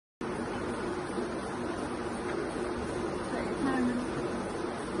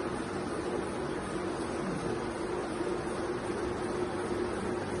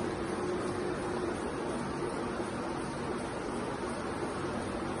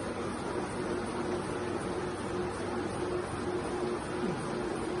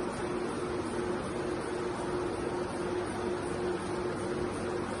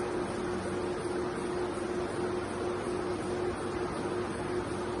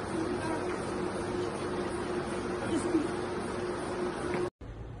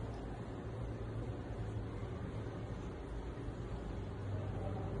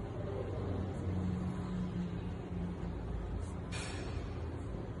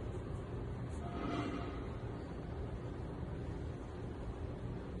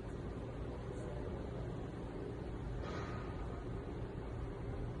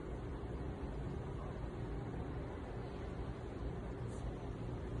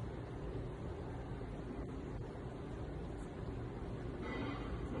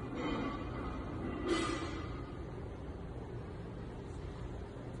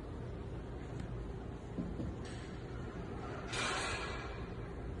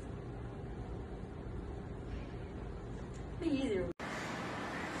Be easier.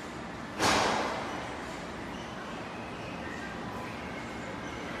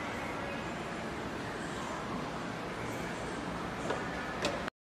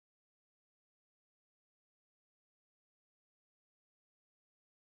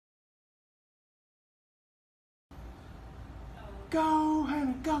 Go,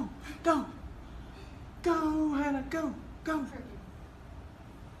 Hannah, go, go. Go, Hannah, go, go.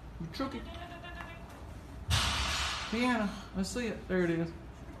 You took it. Hannah, let's see it. There it is.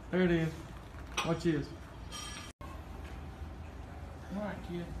 There it is. Watch this. All right,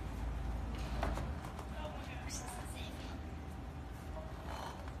 kid.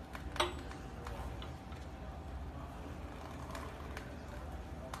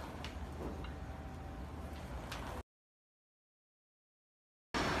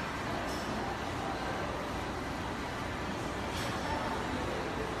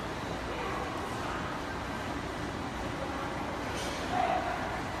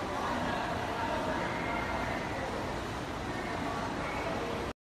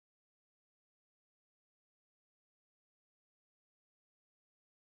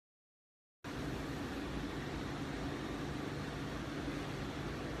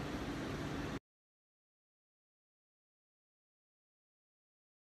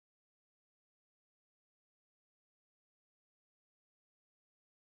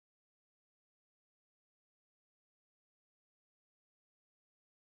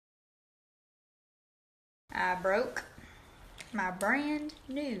 I broke my brand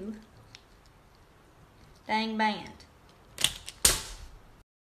new dang band.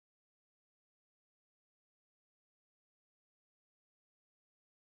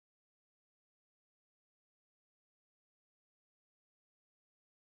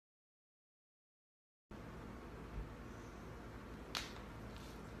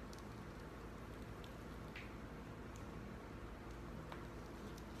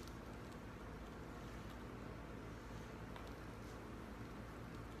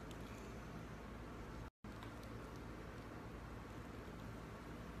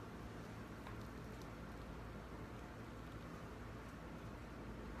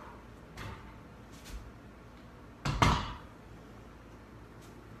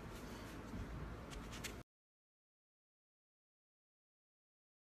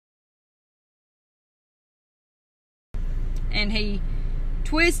 And he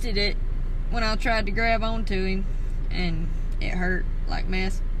twisted it when I tried to grab onto him, and it hurt like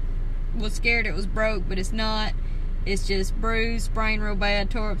mess. Was scared it was broke, but it's not. It's just bruised, sprained real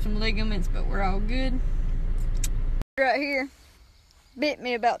bad, tore up some ligaments, but we're all good. Right here, bit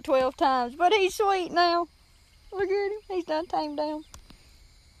me about 12 times, but he's sweet now. Look at him, he's done tamed down.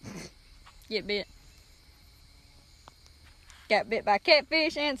 Get bit. Got bit by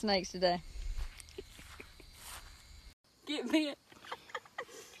catfish and snakes today. Get bit.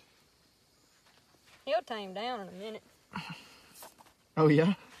 He'll tame down in a minute. Oh,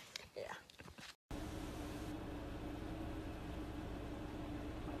 yeah? Yeah.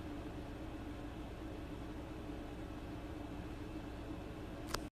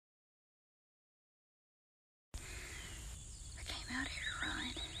 I came out here to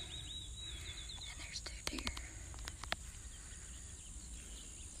run, and there's 2 deer.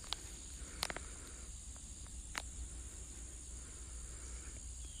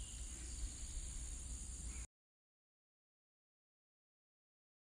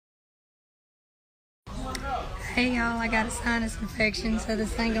 Hey y'all, I got a sinus infection, so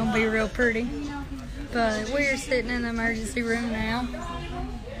this ain't gonna be real pretty. But we're sitting in the emergency room now,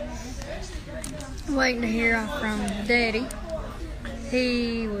 waiting to hear from Daddy.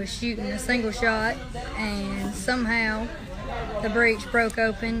 He was shooting a single shot, and somehow the breech broke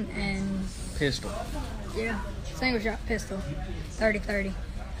open and... Pistol. Yeah, single shot pistol, 30-30.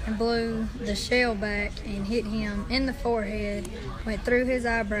 And blew the shell back and hit him in the forehead, went through his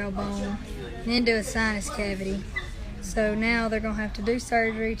eyebrow bone and into his sinus cavity. So now they're going to have to do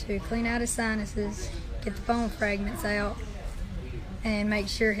surgery to clean out his sinuses, get the bone fragments out, and make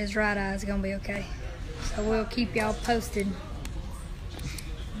sure his right eye is going to be okay. So we'll keep y'all posted.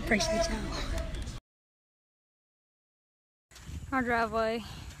 Appreciate y'all. Our driveway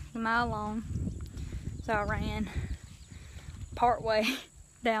is a mile long, so I ran part way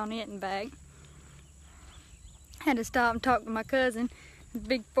down it and back. Had to stop and talk to my cousin. The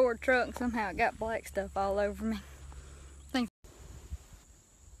big Ford truck, somehow it got black stuff all over me. Thanks.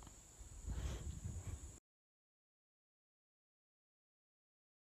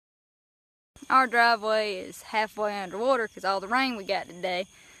 Our driveway is halfway underwater because all the rain we got today.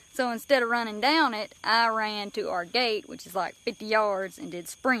 So instead of running down it, I ran to our gate, which is like 50 yards, and did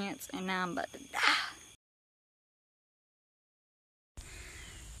sprints, and now I'm about to die.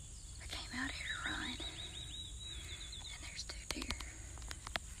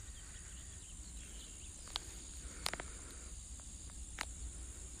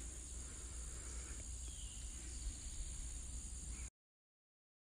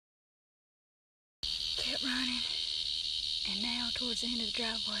 running. And now, towards the end of the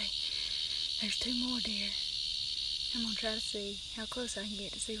driveway, there's 2 more deer. I'm gonna try to see how close I can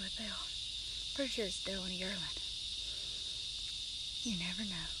get to see what they are. Pretty sure it's doe and a yearling. You never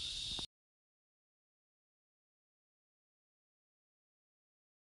know.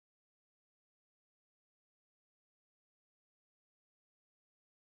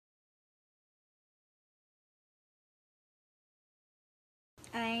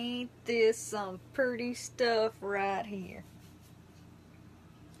 Ain't this some pretty stuff right here?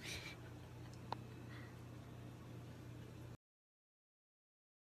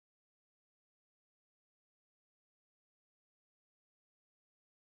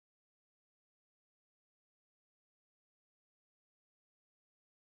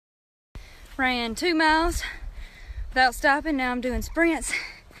 Ran 2 miles without stopping. Now I'm doing sprints,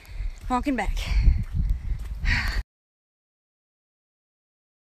 walking back.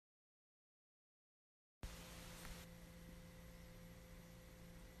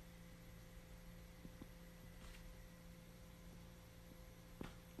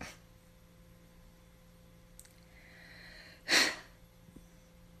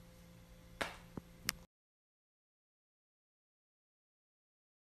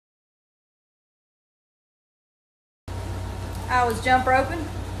 I was jump roping,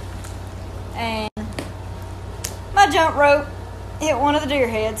 and my jump rope hit one of the deer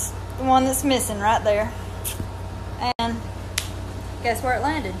heads, the one that's missing right there. And guess where it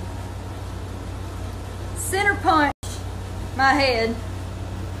landed? Center punch my head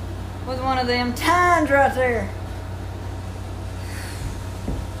with one of them tines right there.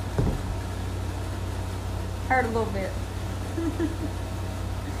 Hurt a little bit.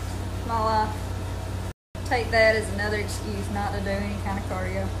 My life. Take that as another excuse not to do any kind of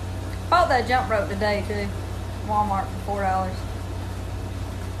cardio. Bought that jump rope today too. Walmart for $4.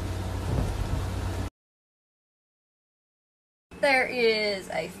 There is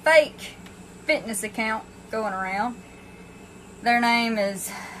a fake fitness account going around. Their name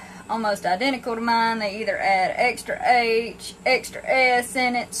is almost identical to mine. They either add extra H, extra S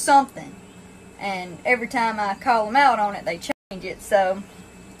in it, something. And every time I call them out on it, they change it. So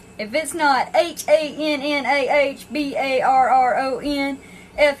if it's not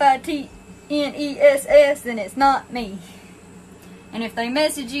HANNAHBARRONFITNESS, then it's not me. And if they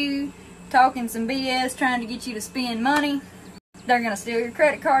message you talking some BS trying to get you to spend money, they're going to steal your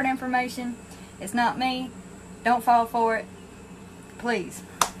credit card information. It's not me. Don't fall for it. Please.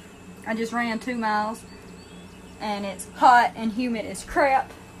 I just ran 2 miles, and it's hot and humid as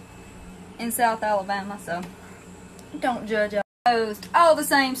crap in South Alabama, so don't judge. Post all the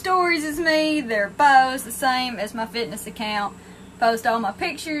same stories as me. Their bios the same as my fitness account. Post all my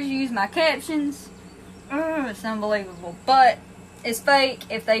pictures, use my captions. It's unbelievable, but it's fake.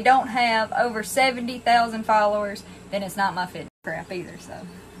 If they don't have over 70,000 followers, then it's not my fitness crap either. So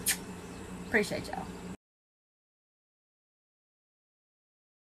appreciate y'all.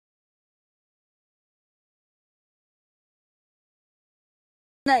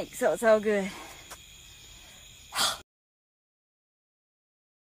 Snake, so it's all good.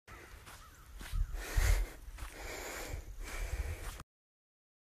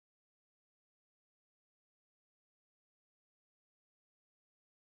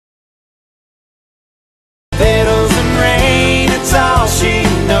 Fiddles and rain, it's all she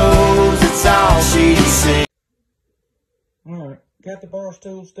knows, it's all she sings. Alright, got the bar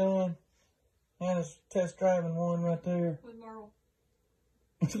stools done. Hannah's test driving one right there. With Merle.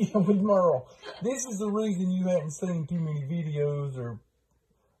 Yeah, with Merle. This is the reason you haven't seen too many videos or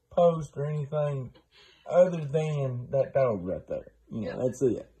posts or anything other than that dog right there. Yeah, that's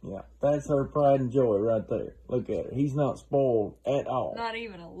it. Yeah, that's her pride and joy right there. Look at her. He's not spoiled at all. Not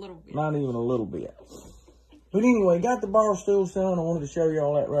even a little bit. Not even a little bit. But anyway, got the bar stools done. I wanted to show you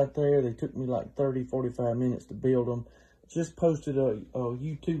all that right there. They took me like 30, 45 minutes to build them. Just posted a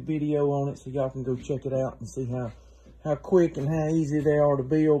YouTube video on it so y'all can go check it out and see how quick and how easy they are to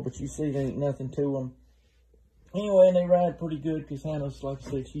build. But you see there ain't nothing to them. Anyway, and they ride pretty good because Hannah's, like I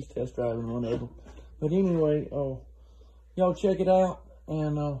said, she's test driving one of them. But anyway, y'all check it out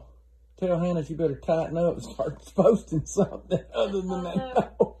and tell Hannah she better tighten up and start posting something other than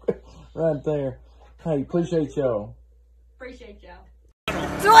that dog right there. Hey, appreciate y'all. Appreciate y'all.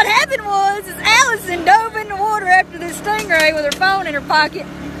 So what happened was, is Allison dove in the water after this stingray with her phone in her pocket,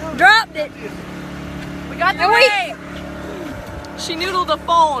 dropped it. We got the ring. She noodled the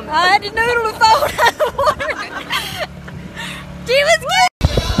phone. I had to noodle the phone out of the water.